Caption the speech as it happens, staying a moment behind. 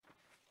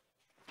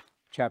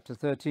chapter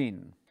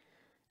 13.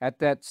 At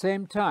that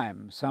same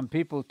time, some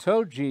people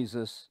told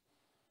Jesus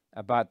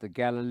about the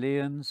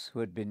Galileans who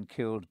had been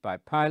killed by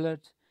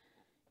Pilate,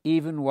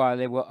 even while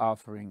they were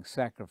offering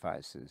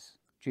sacrifices.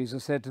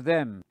 Jesus said to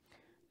them,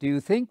 "Do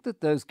you think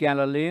that those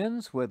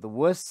Galileans were the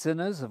worst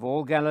sinners of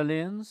all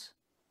Galileans,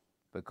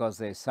 because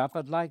they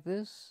suffered like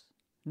this?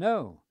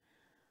 No,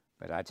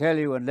 but I tell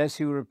you, unless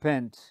you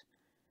repent,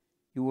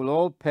 you will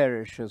all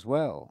perish as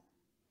well.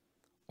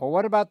 Or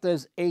what about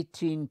those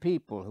 18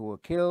 people who were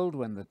killed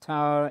when the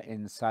tower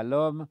in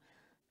Siloam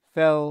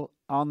fell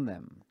on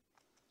them?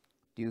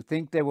 Do you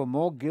think they were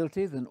more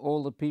guilty than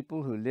all the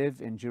people who live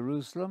in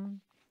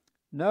Jerusalem?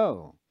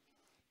 No,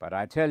 but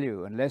I tell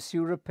you, unless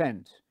you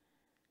repent,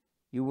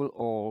 you will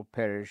all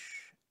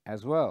perish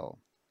as well."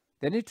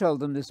 Then he told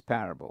them this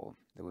parable.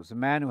 There was a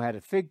man who had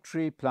a fig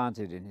tree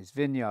planted in his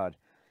vineyard.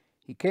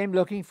 He came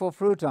looking for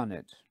fruit on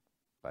it,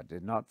 but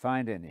did not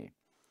find any.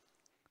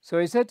 So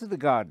he said to the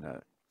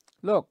gardener,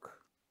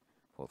 "Look,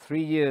 for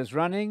 3 years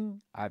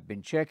running, I've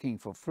been checking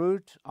for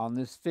fruit on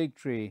this fig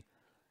tree,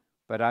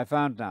 but I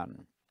found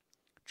none.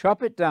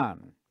 Chop it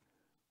down.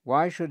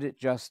 Why should it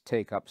just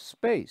take up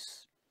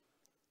space?"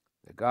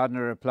 The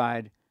gardener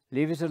replied,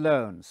 "Leave it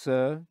alone,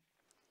 sir,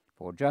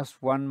 for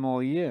just 1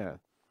 more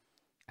year,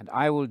 and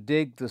I will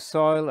dig the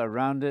soil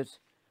around it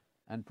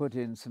and put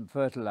in some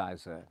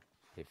fertilizer.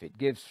 If it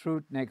gives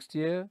fruit next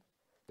year,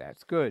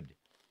 that's good.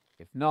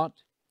 If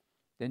not,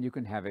 then you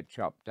can have it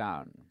chopped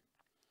down."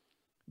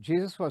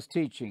 Jesus was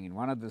teaching in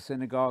one of the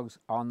synagogues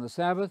on the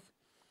Sabbath,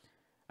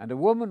 and a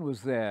woman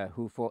was there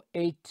who for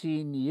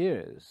 18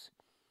 years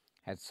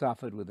had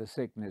suffered with a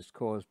sickness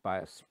caused by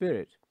a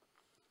spirit.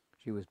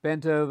 She was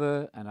bent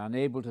over and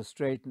unable to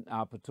straighten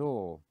up at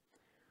all.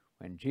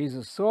 When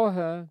Jesus saw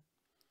her,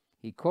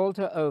 he called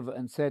her over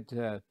and said to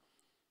her,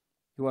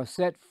 "You are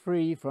set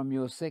free from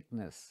your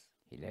sickness."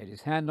 He laid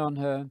his hand on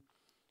her,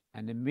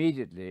 and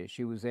immediately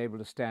she was able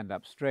to stand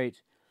up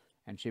straight,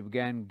 and she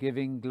began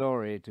giving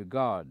glory to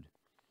God.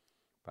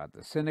 But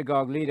the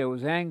synagogue leader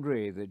was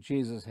angry that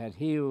Jesus had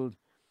healed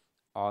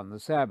on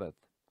the Sabbath,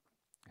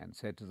 and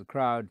said to the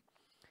crowd,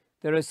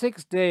 "There are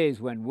 6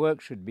 days when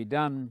work should be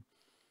done,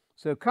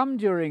 so come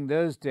during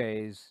those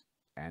days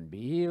and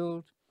be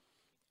healed,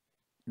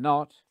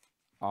 not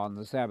on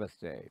the Sabbath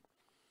day."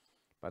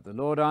 But the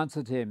Lord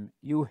answered him,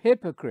 "You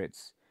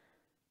hypocrites!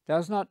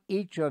 Does not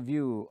each of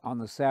you on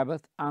the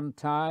Sabbath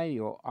untie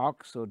your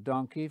ox or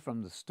donkey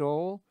from the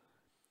stall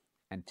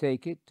and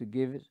take it to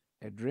give it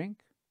a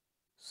drink?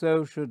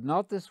 So should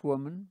not this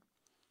woman,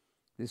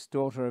 this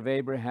daughter of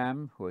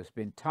Abraham, who has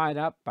been tied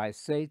up by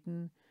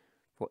Satan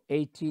for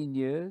 18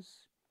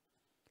 years,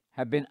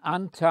 have been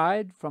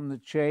untied from the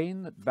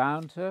chain that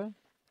bound her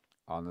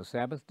on the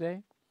Sabbath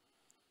day?"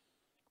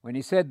 When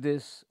he said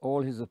this,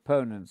 all his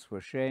opponents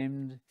were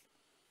shamed,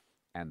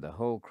 and the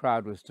whole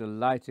crowd was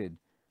delighted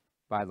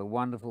by the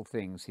wonderful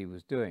things he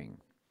was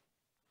doing.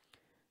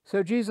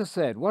 So Jesus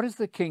said, "What is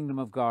the kingdom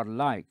of God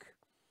like?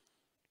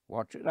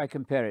 What should I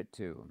compare it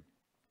to?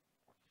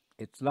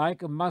 It's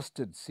like a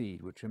mustard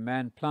seed which a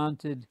man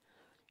planted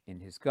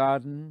in his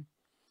garden.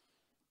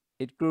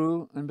 It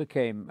grew and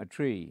became a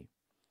tree,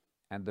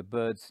 and the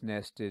birds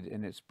nested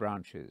in its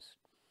branches."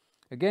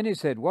 Again he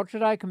said, "What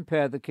should I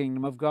compare the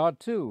kingdom of God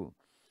to?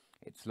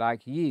 It's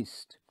like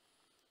yeast,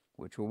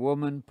 which a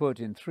woman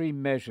put in 3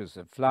 measures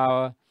of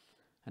flour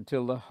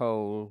until the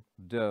whole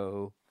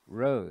dough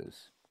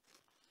rose."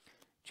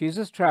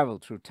 Jesus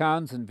traveled through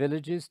towns and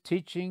villages,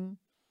 teaching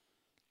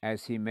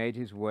as he made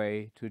his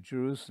way to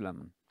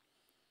Jerusalem.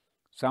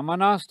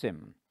 Someone asked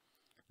him,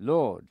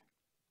 "Lord,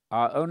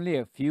 are only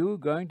a few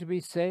going to be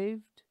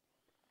saved?"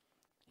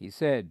 He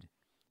said,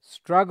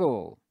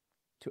 "Struggle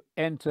to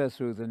enter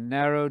through the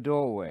narrow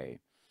doorway,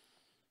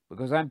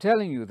 because I'm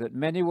telling you that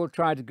many will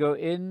try to go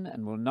in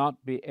and will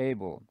not be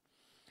able.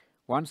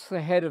 Once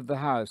the head of the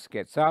house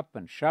gets up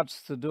and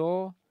shuts the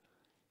door,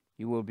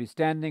 you will be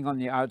standing on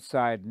the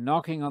outside,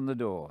 knocking on the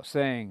door,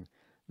 saying,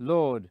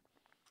 'Lord,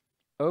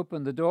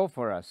 open the door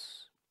for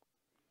us.'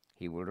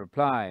 He will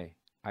reply,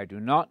 'I do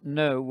not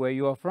know where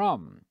you are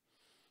from.'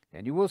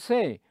 Then you will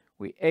say,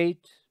 'We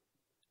ate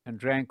and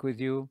drank with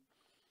you,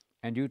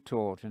 and you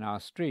taught in our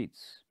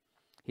streets.'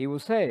 He will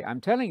say, 'I'm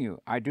telling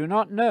you, I do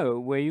not know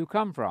where you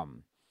come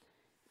from.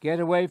 Get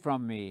away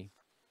from me,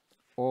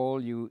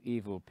 all you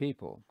evil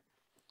people.'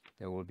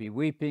 There will be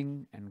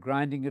weeping and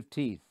grinding of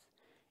teeth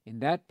in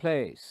that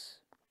place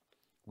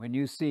when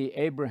you see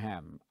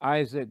Abraham,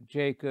 Isaac,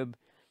 Jacob,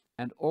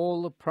 and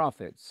all the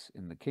prophets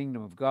in the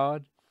kingdom of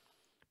God,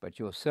 but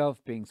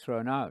yourself being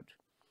thrown out.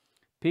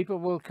 People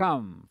will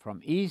come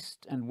from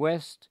east and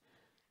west,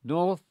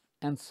 north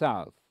and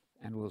south,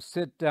 and will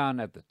sit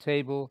down at the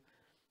table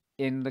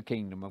in the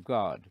kingdom of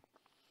God.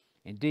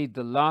 Indeed,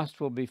 the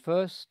last will be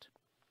first,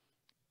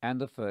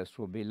 and the first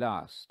will be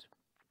last."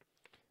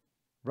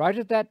 Right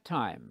at that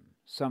time,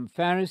 some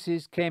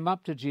Pharisees came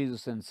up to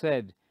Jesus and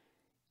said,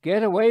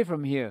 "Get away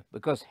from here,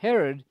 because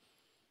Herod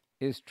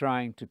is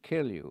trying to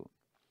kill you."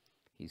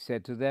 He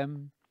said to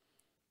them,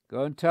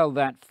 "Go and tell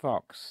that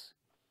fox,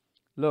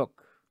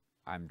 'Look,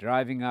 I'm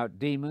driving out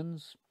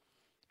demons,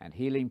 and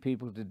healing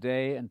people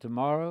today and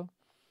tomorrow,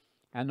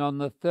 and on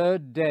the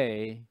third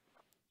day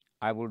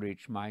I will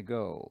reach my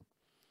goal.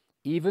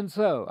 Even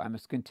so, I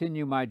must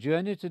continue my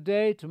journey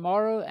today,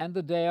 tomorrow, and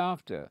the day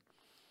after,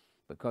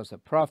 because a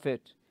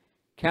prophet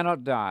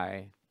cannot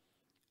die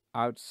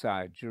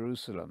outside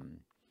Jerusalem.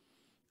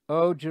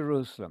 O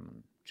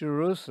Jerusalem,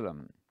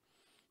 Jerusalem,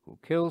 who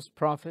kills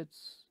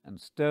prophets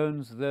and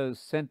stones those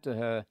sent to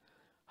her,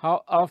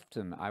 how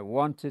often I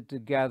wanted to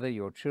gather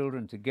your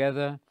children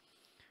together,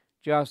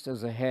 just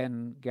as a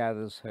hen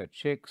gathers her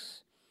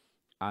chicks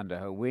under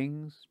her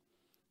wings,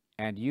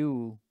 and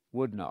you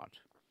would not.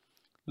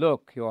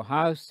 Look, your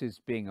house is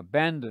being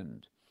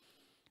abandoned.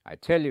 I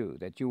tell you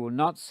that you will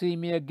not see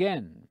me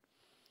again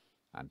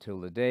until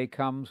the day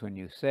comes when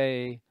you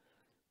say,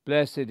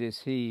 Blessed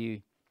is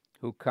he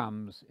who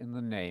comes in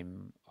the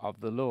name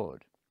of the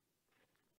Lord.